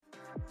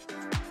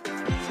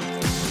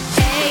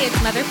Hey,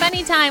 it's Mother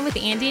Funny time with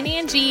Andie and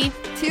Angie.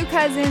 2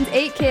 cousins,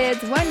 8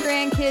 kids, 1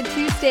 grandkid,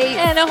 2 states.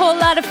 And a whole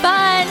lot of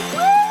fun.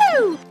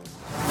 Woo!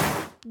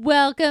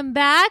 Welcome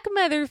back,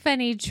 Mother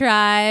Funny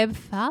Tribe.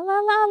 La la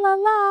la la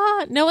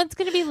la. No one's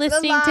going to be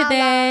listening to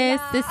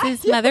this. This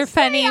is Mother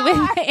Funny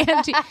with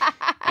Angie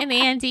and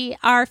Andie.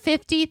 Our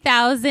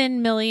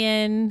 50,000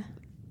 million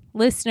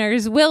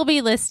listeners will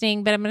be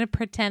listening, but I'm going to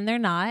pretend they're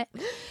not.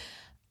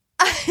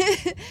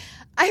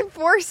 I'm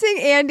forcing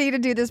Andie to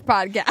do this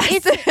podcast.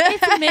 It's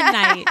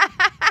midnight.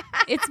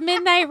 It's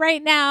midnight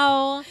right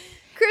now.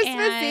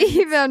 Christmas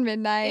Eve on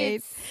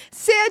midnight.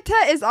 Santa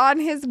is on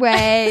his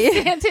way.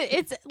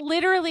 It's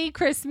literally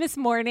Christmas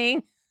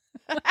morning.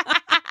 And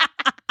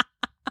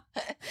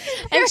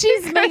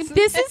she's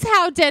this is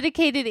how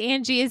dedicated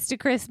Angie is to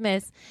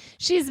Christmas.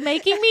 She's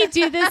making me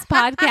do this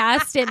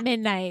podcast at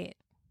midnight.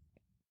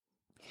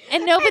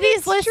 And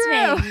nobody's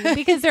listening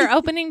because they're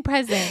opening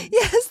presents.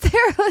 Yes,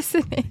 they're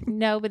listening.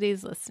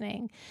 Nobody's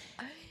listening.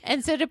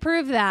 And so to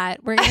prove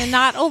that, we're going to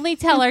not only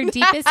tell our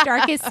deepest,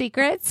 darkest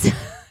secrets,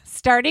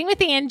 starting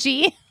with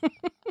Angie,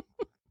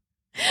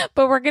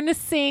 but we're going to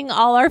sing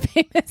all our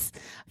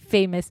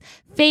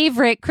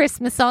favorite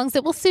Christmas songs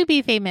that will soon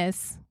be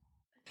famous.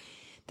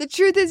 The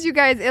truth is, you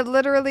guys, it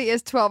literally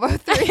is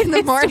 12:03 in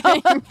the morning.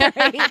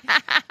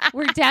 12:03.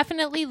 We're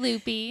definitely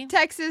loopy.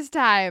 Texas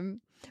time.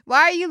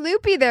 Why are you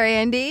loopy there,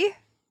 Andie?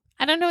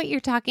 I don't know what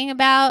you're talking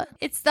about.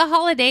 It's the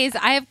holidays.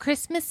 I have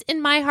Christmas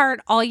in my heart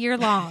all year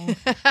long.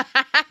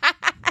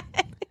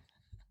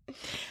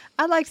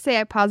 I'd like to say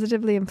I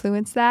positively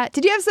influenced that.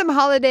 Did you have some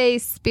holiday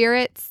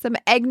spirits, some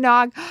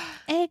eggnog?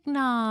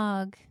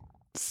 Eggnog.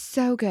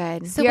 So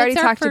good. So we already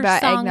what's our talked first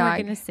about song eggnog. we're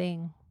going to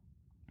sing?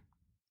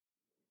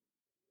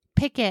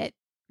 Pick it.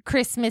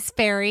 Christmas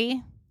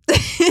Fairy.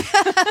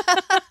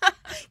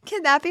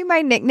 Can that be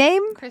my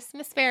nickname?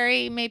 Christmas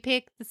Fairy may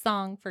pick the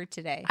song for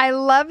today. I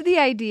love the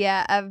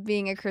idea of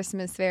being a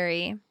Christmas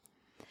fairy.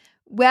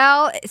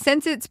 Well,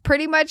 since it's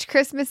pretty much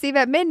Christmas Eve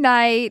at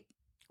midnight.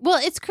 Well,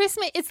 it's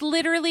Christmas. It's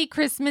literally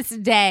Christmas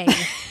Day.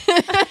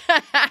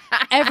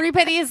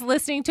 Everybody is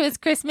listening to us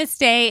Christmas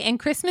Day, and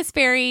Christmas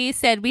Fairy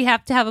said we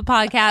have to have a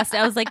podcast.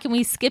 I was like, can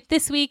we skip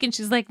this week? And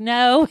she's like,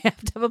 no, we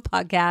have to have a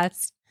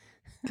podcast.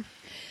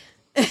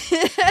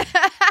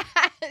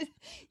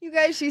 You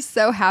guys, she's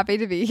so happy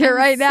to be here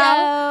right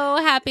now.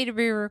 So happy to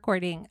be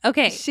recording.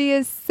 Okay. She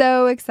is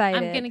so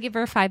excited. I'm going to give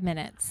her 5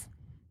 minutes.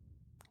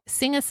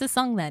 Sing us a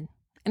song then.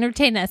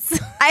 Entertain us.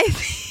 I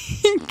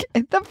think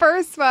the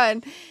first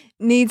one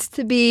needs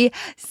to be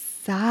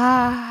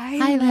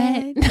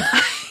Silent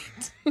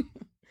Night.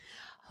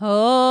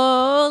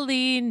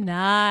 Holy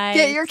night.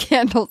 Get your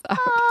candles out.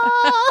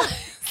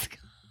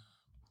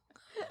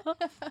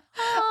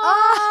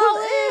 All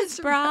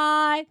is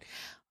bright.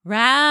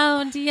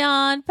 Round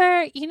yon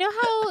you know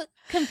how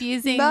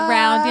confusing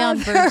round yon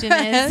virgin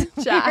is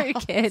when you're a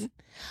kid.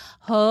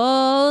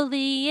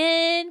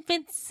 Holy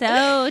infant,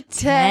 so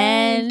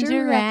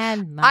tender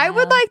and mild. I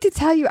would like to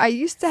tell you, I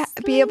used to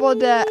be able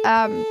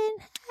to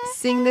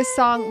sing this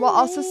song while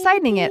also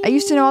signing it. I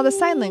used to know all the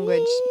sign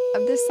language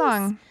of this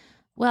song.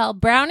 Well,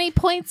 brownie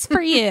points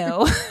for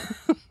you.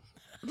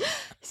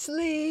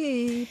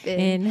 Sleep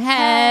in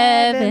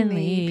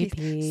heavenly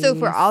peace. So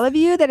for all of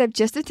you that have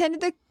just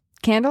attended the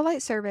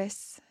candlelight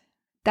service,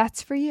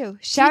 that's for you.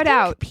 Shout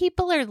out.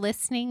 People are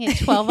listening at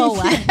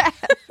 12:01. Yes.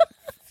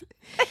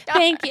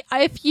 Thank you.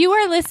 If you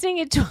are listening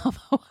at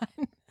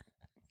 12:01,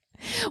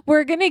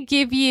 we're going to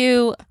give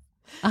you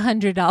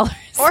 $100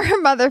 or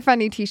a Mother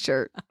Funny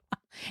t-shirt.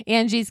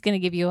 Angie's going to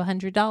give you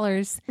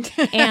 $100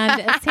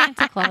 and a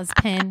Santa Claus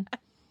pin.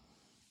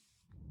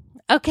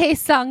 Okay,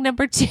 song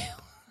number 2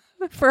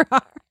 for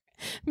our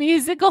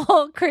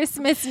musical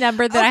Christmas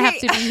number that I have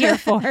to be here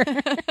for.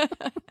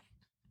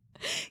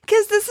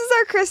 Because this is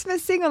our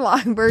Christmas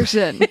sing-along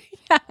version.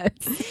 Yes.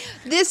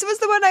 This was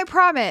the one I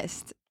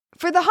promised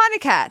for the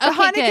Hanukkah. The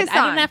Hanukkah good. song.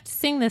 I don't have to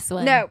sing this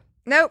one. Nope.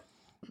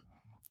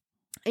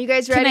 Are you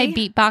guys ready? Can I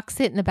beatbox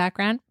it in the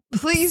background?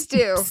 Please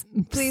do.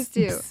 Please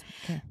do.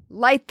 Okay.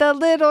 Light the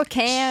little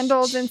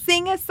candles and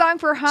sing a song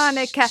for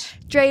Hanukkah.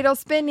 Dreidel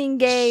spinning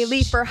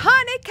gaily for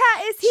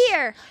Hanukkah is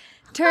here.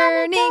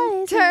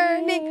 Turning,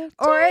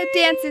 or a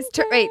dance is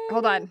wait,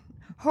 hold on.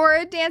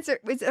 Hora dancer.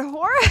 Is it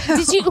Hora?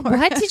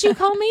 What did you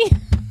call me?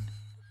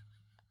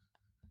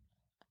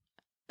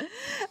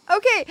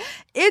 Okay.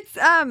 It's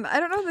I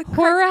don't know the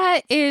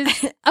Hora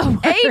is a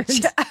word.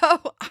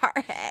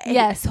 H-O-R-A.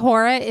 Yes,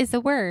 Hora is a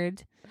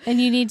word.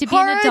 And you need to be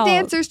Hora an adult.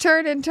 dancers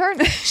turn and turn.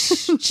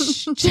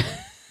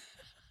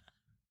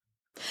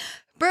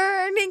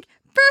 Burning.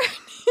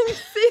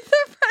 See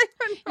the front.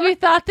 You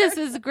thought this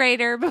was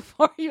greater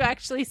before you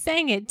actually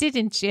sang it,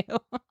 didn't you?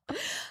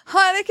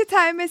 Hanukkah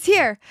time is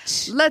here.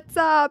 Let's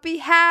all be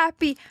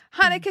happy.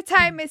 Hanukkah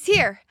time is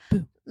here.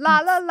 La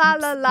la la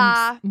la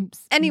la.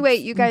 Anyway,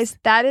 you guys,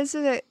 that is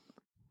a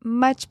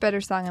much better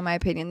song in my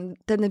opinion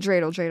than the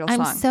Dreidel song.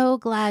 I'm so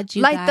glad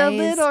you Light guys the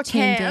little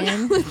tuned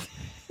in.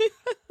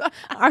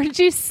 Aren't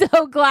you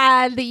so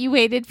glad that you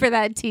waited for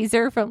that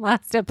teaser from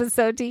last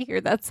episode to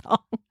hear that song?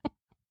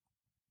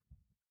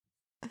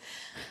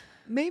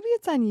 Maybe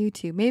it's on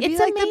YouTube. Maybe It's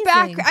like amazing. the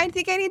background. I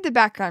think I need the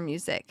background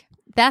music.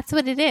 That's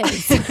what it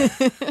is.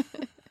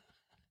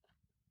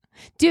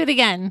 Do it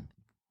again.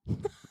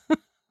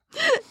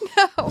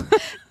 No,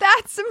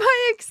 that's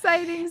my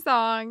exciting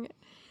song.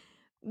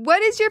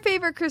 What is your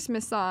favorite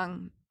Christmas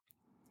song?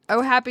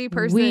 Oh, happy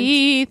person.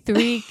 We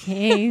three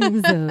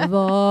kings of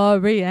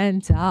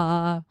Orient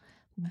are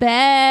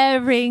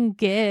bearing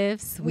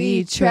gifts.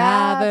 We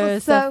travel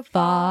so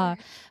far.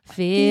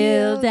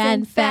 Field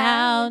and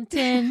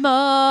fountain,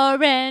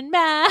 moor and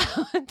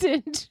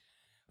mountain,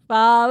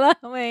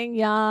 following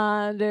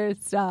yonder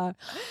star.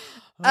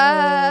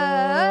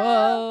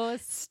 Oh,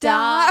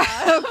 star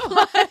of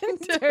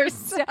wonder,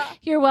 star.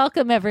 You're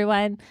welcome,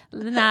 everyone.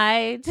 The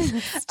night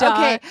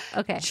star.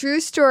 Okay. True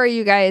story,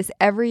 you guys.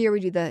 Every year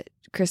we do the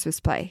Christmas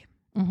play.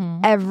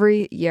 Mm-hmm.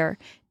 Every year.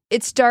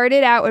 It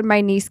started out when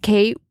my niece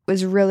Kate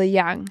was really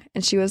young,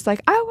 and she was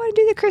like, I want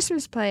to do the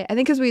Christmas play. I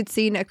think because we'd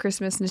seen a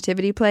Christmas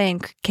nativity play,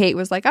 and Kate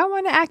was like, I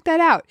want to act that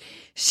out.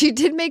 She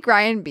did make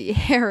Ryan be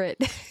Herod.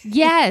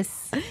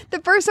 Yes. The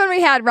first one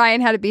we had,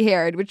 Ryan had to be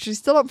Herod, which we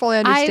still don't fully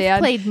understand. I've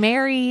played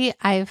Mary.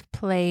 I've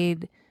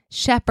played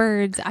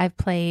shepherds. I've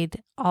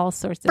played all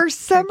sorts of For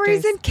some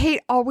characters. reason,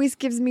 Kate always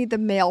gives me the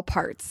male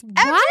parts. What?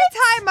 Every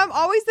time I'm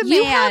always the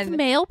You man. have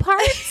male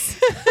parts?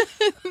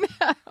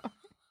 No.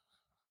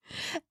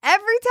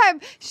 Every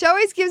time she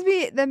always gives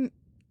me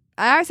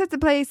I always have to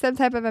play some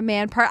type of a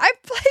man part. I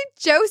played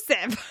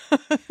Joseph.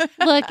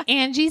 Look,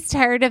 Angie's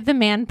tired of the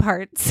man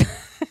parts,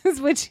 is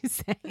what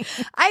she's saying.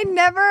 I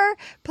never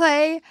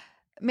play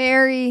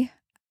Mary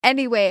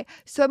anyway.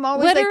 So I'm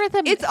always What like, are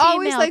the it's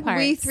always female like parts?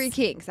 we three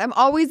kings. I'm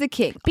always a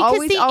king. Because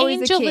always, the always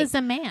angel a king. is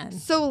a man.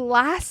 So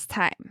last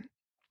time,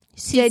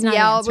 She's not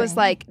Danielle was answering.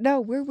 like, no,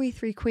 we're we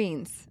three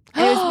queens.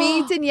 And it was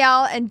me,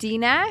 Danielle, and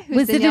Dina, who's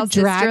Was it a Danielle's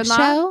drag sister-in-law.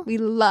 show? We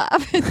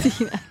love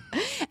Dina.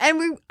 And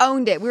we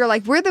owned it. We were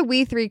like, we're the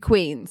we three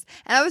queens.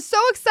 And I was so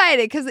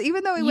excited because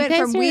even though we You went guys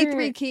from we are-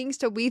 three kings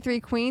to we three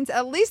queens,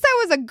 at least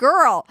I was a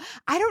girl.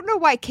 I don't know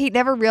why Kate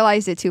never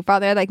realized it too.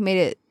 Father, I like made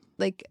it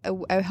like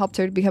I helped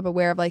her to become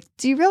aware of like,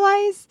 do you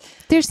realize?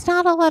 There's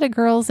not a lot of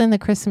girls in the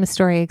Christmas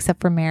story except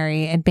for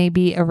Mary and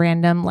maybe a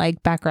random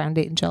like background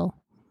angel.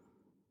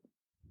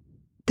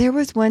 There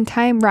was one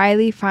time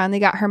Riley finally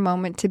got her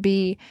moment to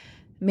be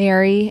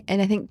Mary,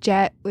 and I think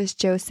Jet was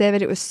Joseph,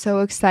 and it was so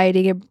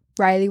exciting. And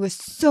Riley was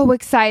so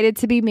excited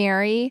to be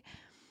Mary.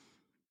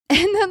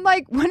 And then,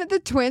 like, one of the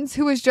twins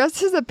who was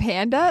dressed as a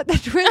panda, the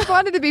twins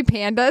wanted to be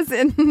pandas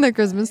in the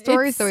Christmas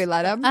story, so we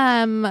let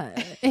them.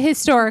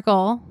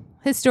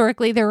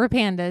 Historically, there were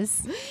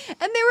pandas. And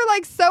they were,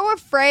 like, so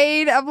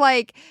afraid of,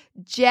 like,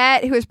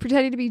 Jet, who was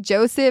pretending to be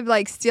Joseph,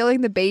 like,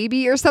 stealing the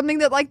baby or something,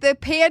 that, like, the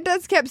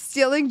pandas kept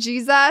stealing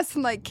Jesus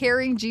and, like,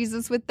 carrying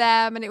Jesus with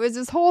them. And it was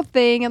this whole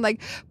thing. And,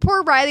 like,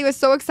 poor Riley was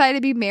so excited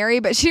to be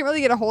Mary, but she didn't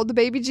really get a hold of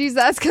baby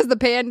Jesus because the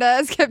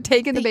pandas kept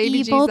taking the baby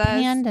evil Jesus.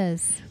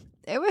 pandas.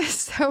 It was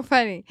so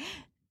funny.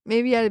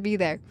 Maybe you had to be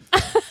there.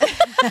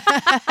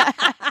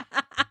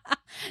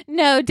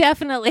 No,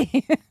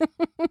 definitely.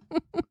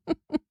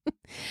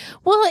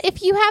 Well,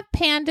 if you have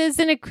pandas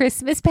in a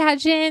Christmas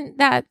pageant,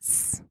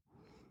 that's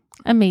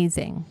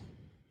amazing.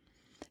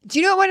 Do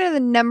you know what one of the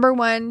number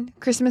one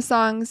Christmas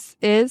songs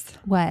is?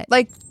 What?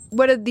 Like,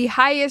 one of the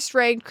highest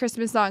ranked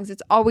Christmas songs.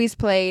 It's always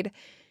played.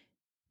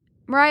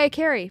 Mariah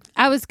Carey.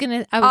 All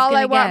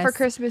I Want for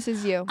Christmas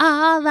is You.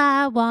 All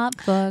I want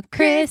for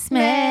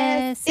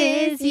Christmas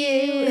is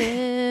you.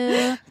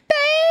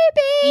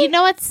 Baby. You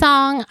know what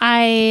song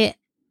I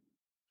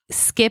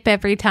skip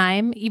every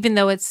time, even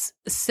though it's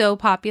so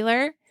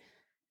popular?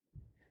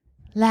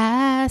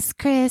 Last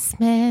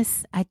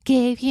Christmas, I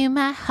gave you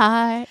my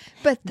heart.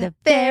 But The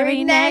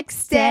very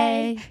next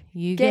day,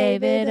 you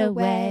gave it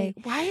away.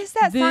 Why is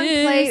that song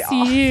played This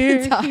all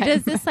year, the time? he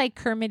does this like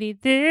Kermity.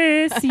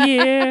 This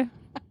year,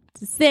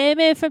 to save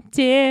me from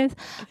tears,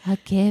 I'll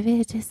give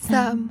it to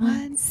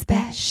someone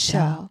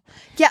special.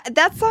 Yeah,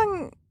 that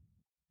song,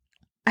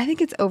 I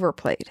think it's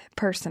overplayed,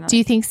 personally. Do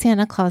you think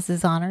Santa Claus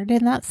is honored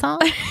in that song?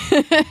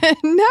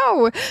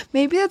 No,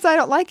 maybe that's why I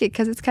don't like it,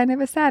 because it's kind of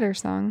a sadder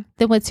song.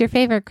 Then what's your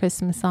favorite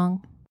Christmas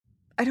song?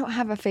 I don't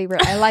have a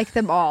favorite. I like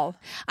them all.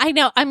 I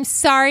know. I'm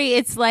sorry.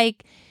 It's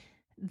like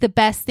the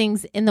best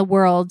things in the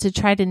world to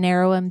try to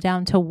narrow them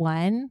down to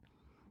one.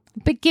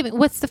 But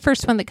what's the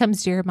first one that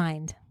comes to your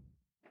mind?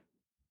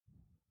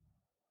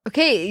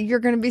 Okay, you're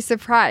going to be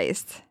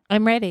surprised.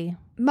 I'm ready.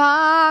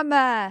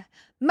 Mama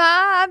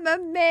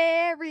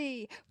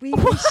Mary, we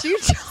wish you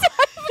joy.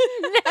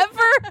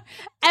 Never,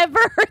 ever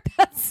heard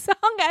that song.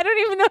 I don't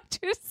even know what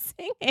you're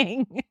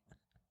singing.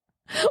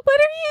 What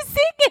are you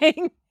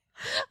singing?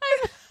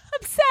 I'm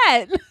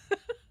upset.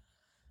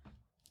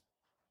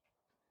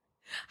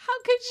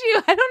 How could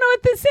you? I don't know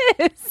what this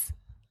is.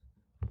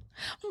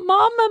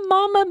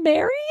 Mama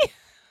Mary?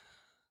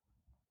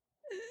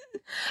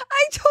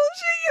 I told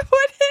you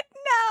wouldn't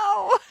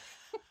know.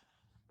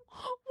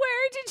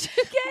 Where did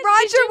you get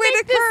Roger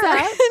make this Whittaker.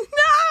 up?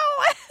 No.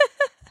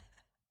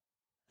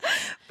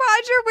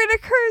 Roger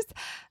Whittaker's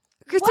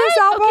Christmas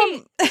What?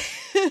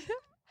 album.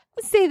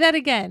 Say that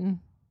again.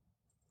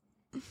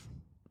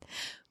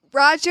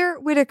 Roger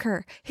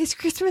Whittaker, his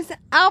Christmas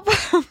album.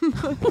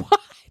 What?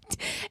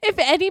 If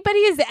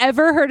anybody has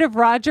ever heard of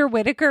Roger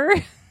Whittaker,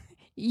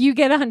 you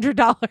get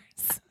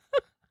 $100.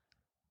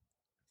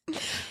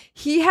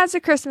 He has a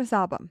Christmas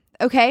album,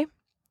 okay?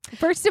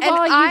 First of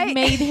all, you've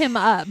made him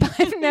up.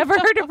 I've never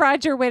heard of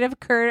Roger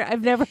Whittaker.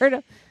 I've never heard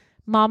of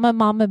Mama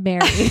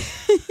Mary.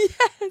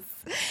 Yes.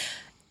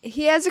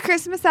 He has a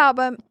Christmas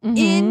album. Mm-hmm.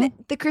 In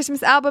the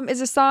Christmas album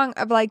is a song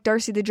of like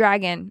Darcy the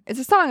Dragon. It's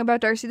a song about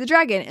Darcy the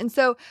Dragon. And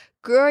so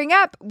growing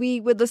up, we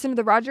would listen to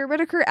the Roger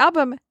Whittaker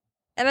album.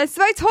 And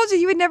so I told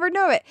you would never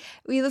know it.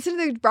 We listened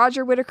to the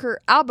Roger Whittaker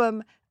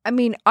album,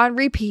 on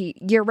repeat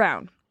year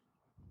round.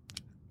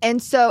 And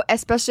so,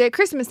 especially at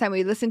Christmas time,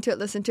 we listened to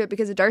it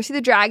because of Darcy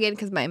the Dragon,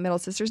 because my middle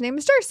sister's name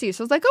is Darcy.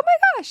 So I was like, oh my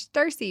gosh,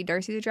 Darcy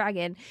the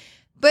Dragon.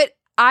 But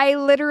I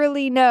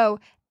literally know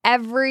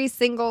every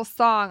single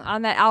song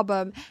on that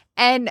album.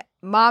 And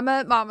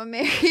Mama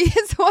Mary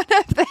is one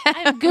of them.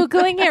 I'm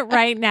Googling it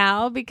right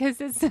now because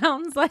it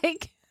sounds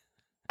like...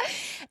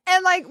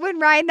 And like when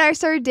Ryan and I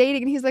started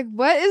dating and he's like,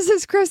 what is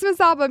this Christmas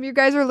album you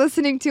guys are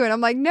listening to? And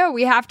I'm like, no,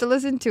 we have to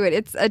listen to it.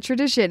 It's a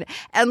tradition.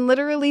 And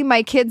literally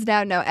my kids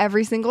now know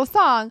every single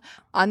song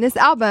on this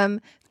album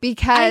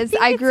because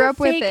I grew up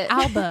with it.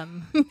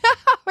 Album. No,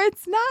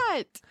 it's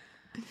not.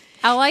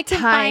 All I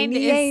can find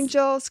is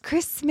Angels,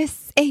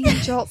 Christmas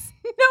Angels.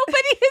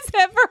 Nobody has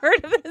ever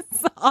heard of this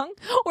song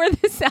or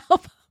this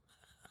album.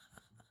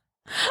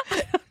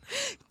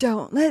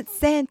 Don't let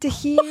Santa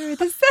hear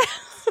the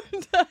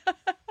sound.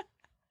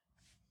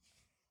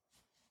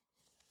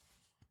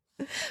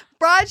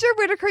 Roger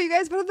Whittaker, you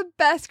guys, one of the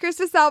best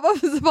Christmas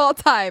albums of all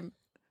time.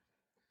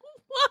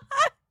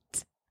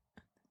 What?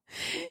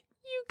 You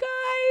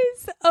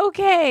guys.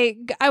 Okay.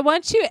 I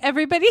want you,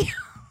 everybody,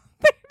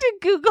 to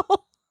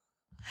Google.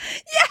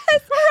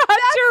 Yes,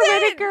 Roger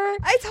Whittaker.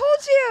 I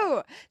told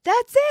you.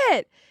 That's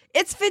it.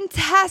 It's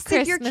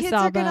fantastic. Your kids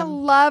are going to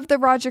love the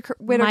Roger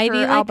Whittaker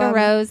Mighty album. Like a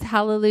Rose,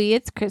 Hallelujah,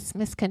 It's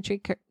Christmas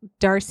Country,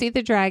 Darcy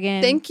the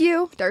Dragon. Thank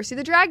you. Darcy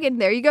the Dragon.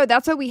 There you go.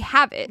 That's why we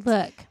have it.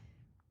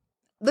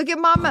 Look at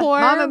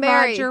Mama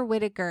Mary. Roger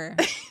Whittaker.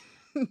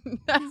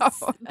 No.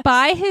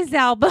 Buy his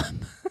album.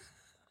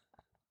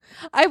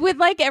 I would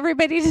like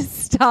everybody to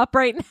stop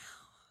right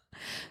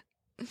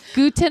now.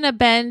 Guten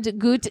Abend,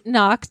 Gut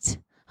Nacht,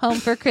 Home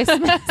for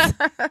Christmas.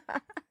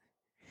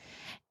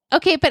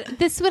 Okay, but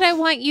this is what I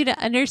want you to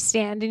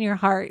understand in your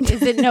heart is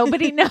that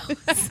nobody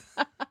knows.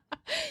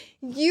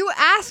 You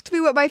asked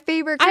me what my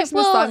favorite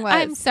Christmas song was.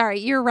 I'm sorry.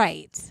 You're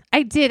right.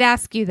 I did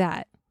ask you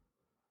that.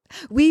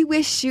 We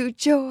wish you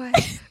joy.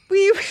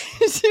 We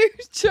wish you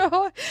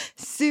joy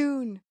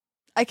soon.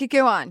 I could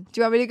go on. Do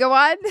you want me to go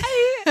on?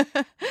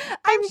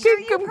 I'm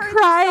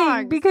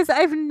crying because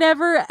I've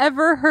never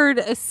ever heard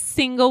a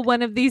single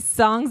one of these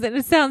songs, and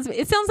it sounds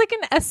like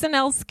an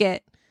SNL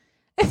skit.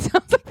 It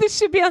sounds like this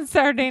should be on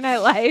Saturday Night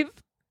Live.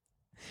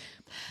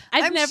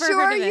 I'm never sure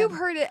heard of you've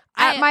heard it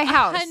at my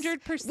house.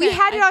 100%. We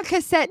had it on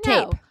cassette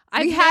tape.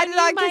 We had it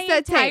on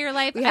cassette tape. Entire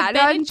life. We had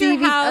it on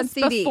DVD, on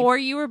CD before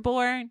you were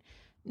born.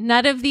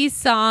 None of these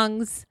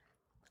songs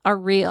are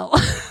real.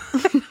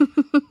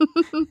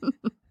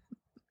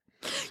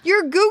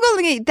 You're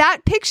Googling it.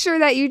 That picture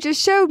that you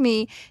just showed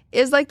me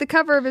is like the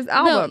cover of his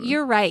album. No,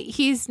 you're right.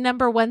 He's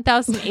number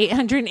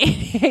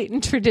 1,888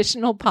 in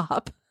traditional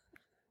pop.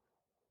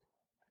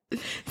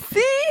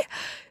 See?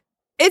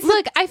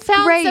 Look, I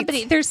found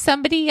somebody. There's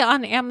somebody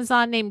on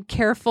Amazon named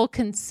Careful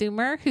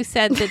Consumer who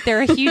said that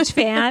they're a huge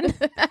fan.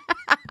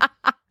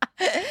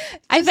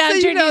 I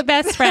found your new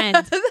best friend.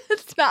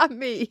 That's not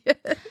me.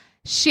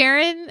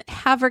 Sharon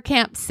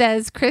Haverkamp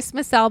says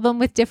Christmas album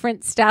with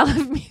different style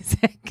of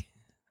music.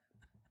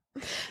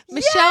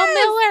 Michelle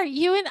Miller,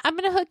 I'm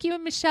going to hook you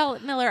and Michelle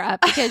Miller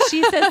up because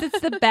she says it's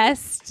the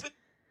best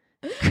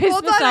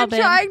Christmas album. I'm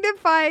trying to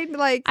find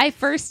I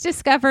first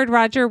discovered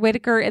Roger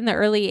Whittaker in the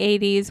early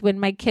 80s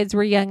when my kids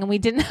were young and we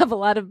didn't have a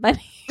lot of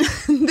money.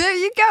 There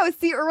you go. It's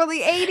the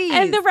early 80s.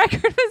 And the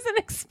record was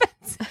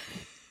inexpensive.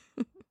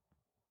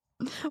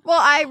 Well,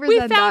 I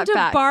resent that fact. We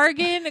found a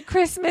bargain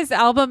Christmas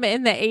album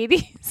in the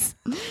 80s.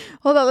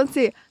 Hold on, let's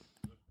see.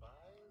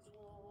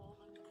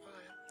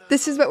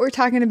 This is what we're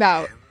talking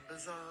about.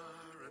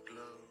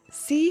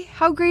 See?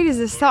 How great is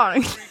this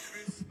song?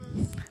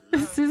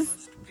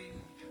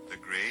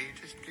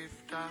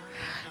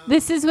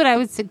 This is what I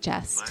would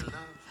suggest.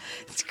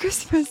 It's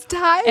Christmas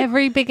time.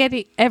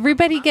 Everybody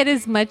get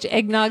as much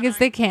eggnog as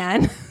they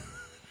can. Who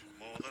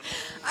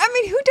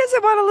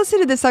doesn't want to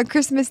listen to this on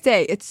Christmas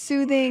Day? It's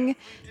soothing.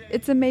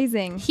 It's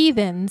amazing.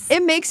 Heathens.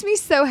 It makes me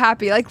so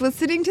happy.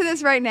 Listening to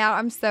this right now,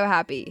 I'm so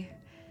happy.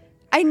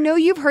 I know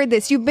you've heard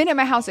this. You've been at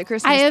my house at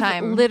Christmas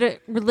time. I have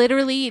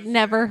literally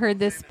never heard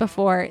this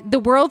before. The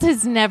world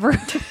has never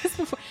heard this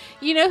before.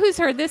 You know who's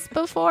heard this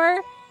before?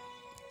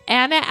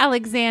 Anna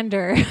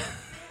Alexander.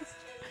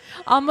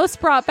 Almost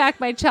brought back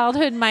my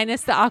childhood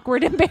minus the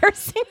awkward,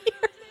 embarrassing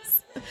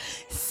years.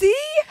 See?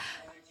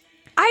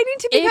 I need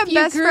to become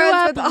best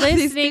friends with all these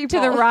people. Listening to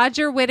the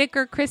Roger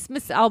Whittaker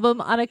Christmas album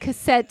on a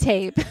cassette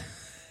tape.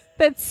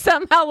 that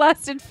somehow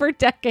lasted for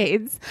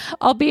decades,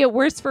 albeit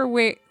worse for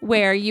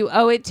wear. You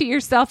owe it to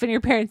yourself and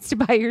your parents to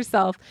buy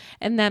yourself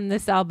and them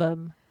this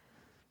album.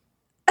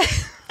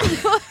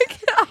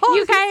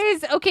 You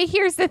guys, okay,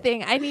 here's the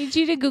thing. I need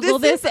you to Google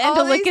this and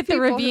to look at the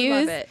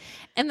reviews.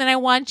 And then I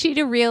want you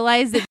to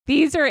realize that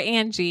these are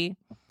Angie.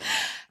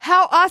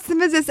 How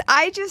awesome is this?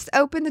 I just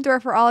opened the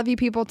door for all of you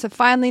people to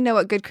finally know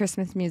what good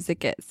Christmas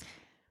music is.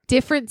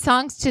 Different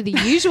songs to the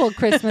usual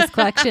Christmas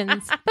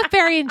collections, but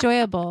very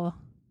enjoyable.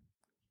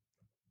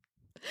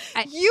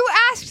 You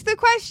asked the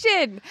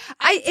question.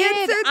 I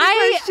answered the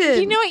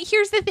question. You know what?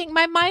 Here's the thing.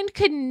 My mind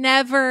could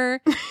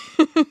never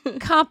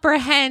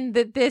comprehend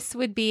that this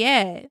would be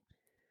it.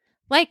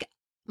 Like,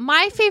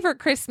 my favorite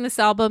Christmas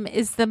album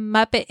is the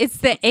Muppet. It's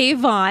the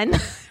Avon.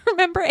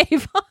 Remember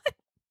Avon?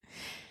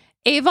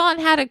 Avon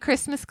had a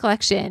Christmas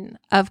collection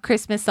of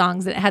Christmas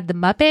songs. It had the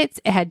Muppets.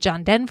 It had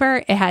John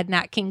Denver. It had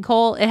Nat King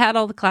Cole. It had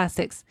all the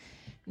classics.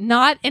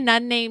 Not an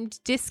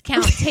unnamed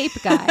discount tape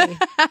guy.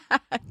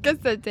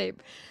 Cassette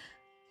tape.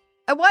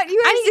 I want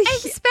you I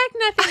expect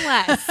nothing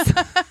less.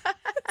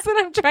 That's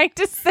what I'm trying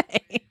to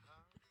say.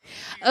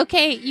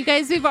 Okay, you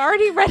guys, we've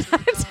already run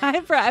out of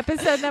time for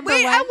episode number 1.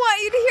 Wait, I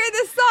want you to hear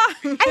this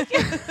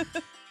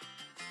song.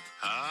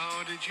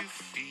 How did you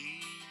feel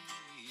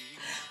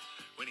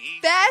when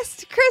he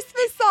Best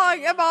Christmas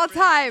song of all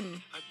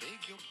time.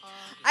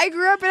 I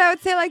grew up and I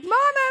would say like,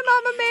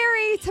 Mama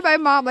Mary to my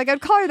mom. Like I'd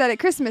call her that at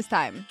Christmas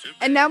time.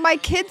 And now my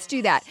kids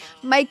do that.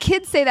 My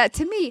kids say that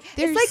to me.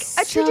 It's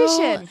like a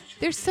tradition.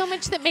 There's so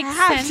much that makes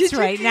sense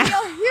right now.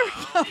 Here we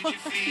go.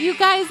 You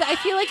guys, I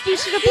feel like you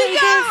should have played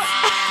this.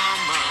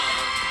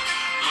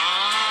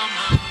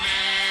 Mama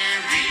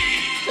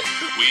Mary,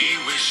 we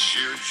wish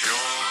you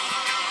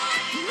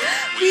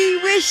joy.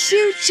 We wish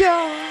you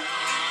joy.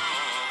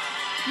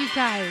 You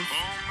guys.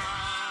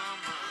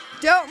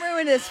 Don't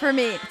ruin this for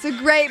me. It's a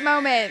great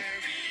moment.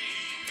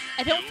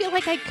 I don't feel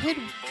like I could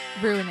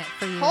ruin it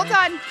for you. Hold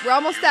on. We're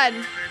almost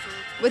done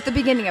with the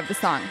beginning of the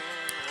song.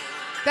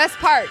 Best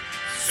part.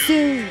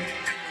 Soon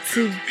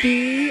to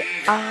be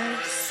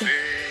our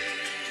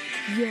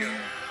Savior.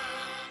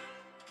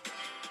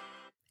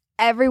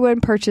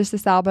 Everyone purchased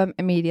this album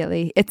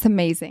immediately. It's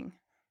amazing.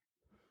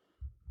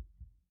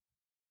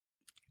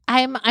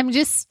 I'm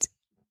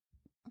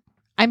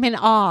in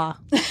awe.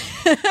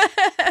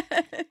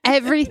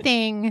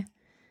 Everything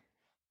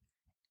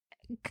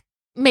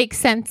makes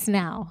sense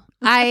now.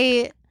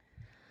 You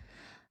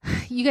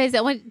guys,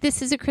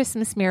 this is a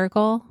Christmas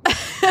miracle.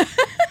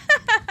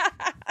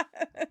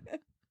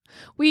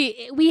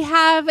 We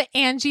have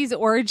Angie's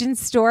origin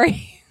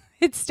story.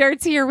 It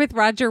starts here with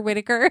Roger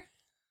Whittaker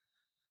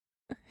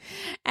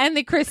and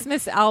the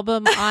Christmas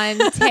album on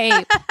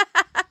tape.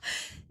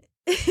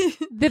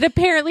 That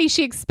apparently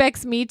she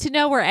expects me to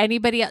know or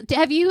anybody else.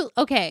 Have you,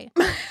 okay,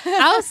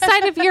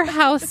 outside of your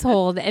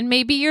household and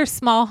maybe your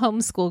small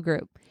homeschool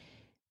group,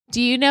 do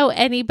you know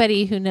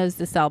anybody who knows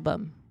this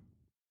album?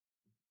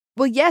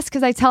 Well, yes,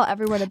 because I tell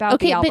everyone about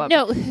the album. But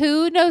no,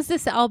 who knows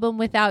this album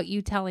without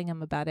you telling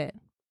them about it?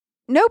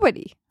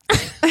 Nobody.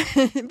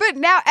 But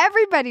now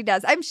everybody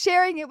does. I'm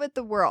sharing it with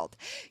the world.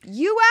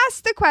 You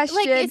asked the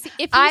question.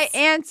 I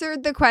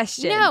answered the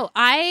question. No,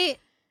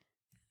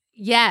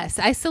 Yes,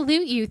 I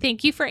salute you.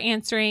 Thank you for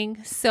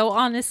answering so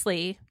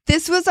honestly.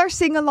 This was our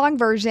sing-along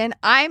version.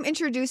 I'm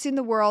introducing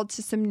the world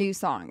to some new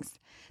songs.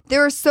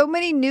 There are so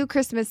many new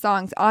Christmas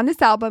songs on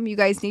this album. You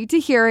guys need to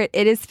hear it.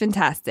 It is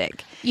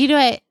fantastic. You know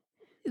what?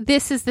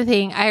 This is the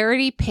thing. I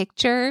already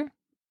picture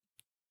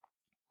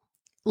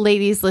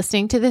ladies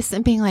listening to this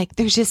and being like,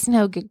 there's just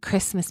no good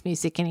Christmas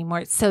music anymore.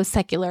 It's so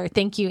secular.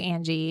 Thank you,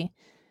 Angie,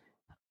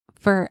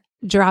 for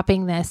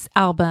dropping this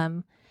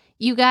album.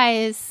 You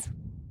guys...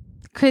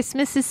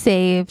 Christmas is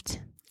saved.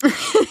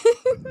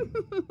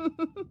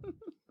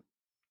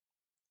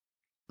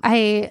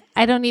 I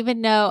don't even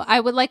know. I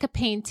would like a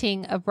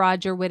painting of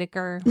Roger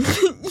Whittaker.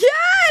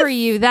 Yes! For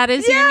you. That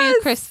is your new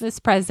Christmas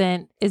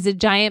present. Is a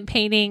giant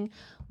painting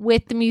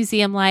with the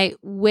museum light,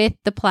 with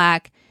the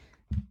plaque.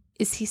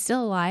 Is he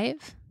still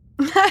alive?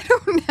 I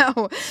don't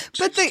know.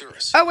 But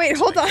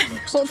hold on.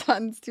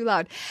 It's too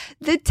loud.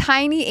 The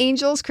Tiny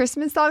Angels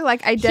Christmas song,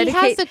 like I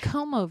dedicate. He has a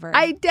comb over.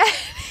 I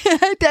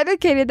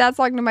dedicated that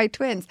song to my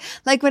twins.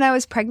 Like when I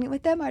was pregnant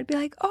with them, I'd be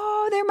like,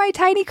 oh, they're my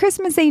tiny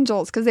Christmas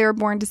angels because they were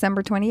born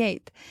December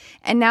 28th.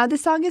 And now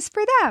this song is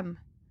for them.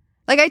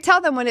 Like I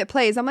tell them when it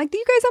plays, I'm like,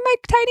 you guys are my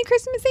tiny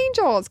Christmas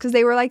angels because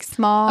they were like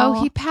small.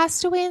 Oh, he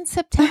passed away in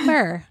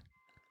September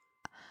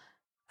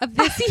of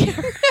this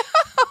year.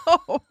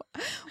 No.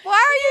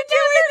 Why are you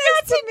doing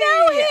this to me?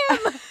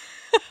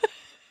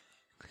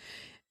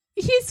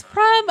 He's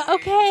from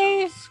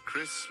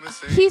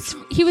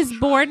he was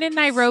born in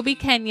Nairobi,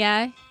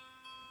 Kenya.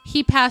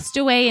 He passed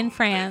away in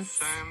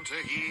France.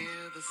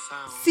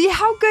 See,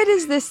 how good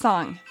is this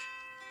song?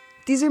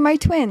 These are my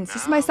twins.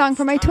 This is my song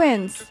for my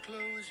twins.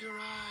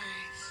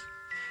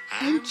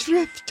 And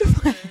drift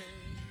away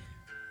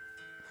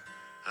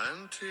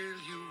until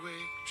you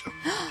wake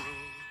tomorrow.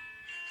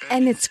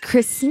 And it's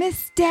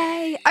Christmas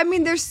Day. I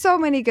mean, there's so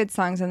many good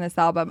songs on this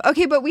album.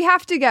 Okay, but we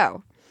have to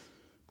go.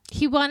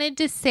 He wanted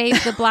to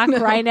save the black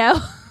rhino.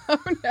 Oh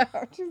no,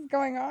 she's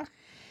going on.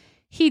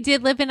 He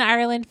did live in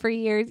Ireland for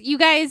years. You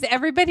guys,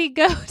 everybody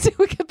go to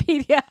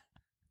Wikipedia.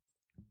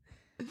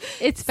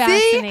 It's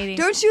fascinating.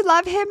 See? Don't you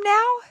love him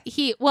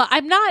now?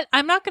 I'm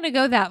not going to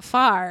go that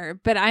far,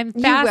 but I'm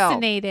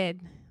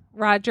fascinated.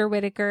 Roger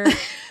Whittaker.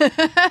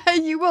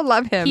 You will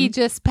love him. He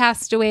just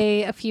passed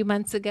away a few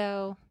months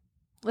ago.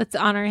 Let's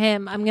honor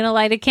him. I'm going to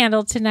light a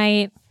candle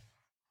tonight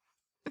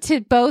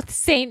to both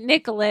St.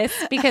 Nicholas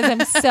because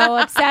I'm so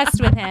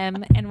obsessed with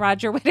him and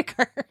Roger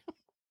Whittaker.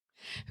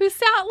 Who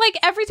sound like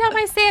every time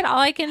I say it, all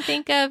I can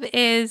think of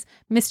is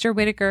Mr.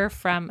 Whittaker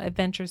from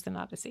Adventures in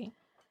Odyssey.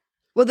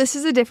 Well, this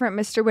is a different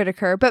Mr.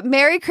 Whittaker, but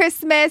Merry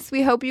Christmas.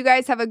 We hope you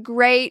guys have a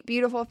great,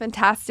 beautiful,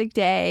 fantastic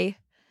day.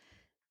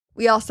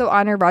 We also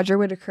honor Roger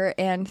Whittaker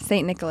and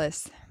St.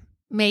 Nicholas.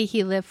 May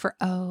he live for,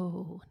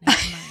 never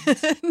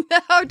mind.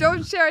 No,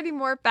 don't share any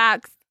more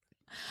facts.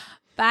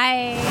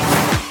 Bye.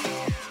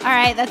 All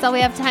right, that's all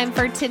we have time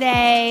for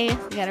today.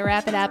 We got to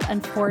wrap it up,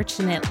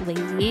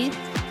 unfortunately.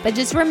 But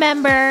just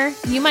remember,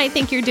 you might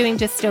think you're doing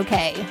just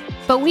okay,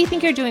 but we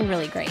think you're doing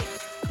really great.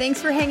 Thanks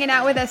for hanging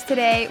out with us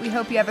today. We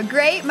hope you have a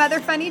great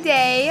Mother Funny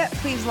day.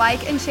 Please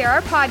like and share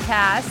our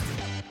podcast.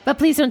 But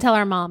please don't tell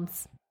our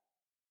moms.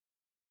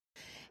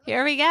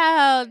 Here we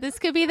go. This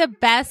could be the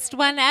best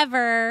one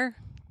ever.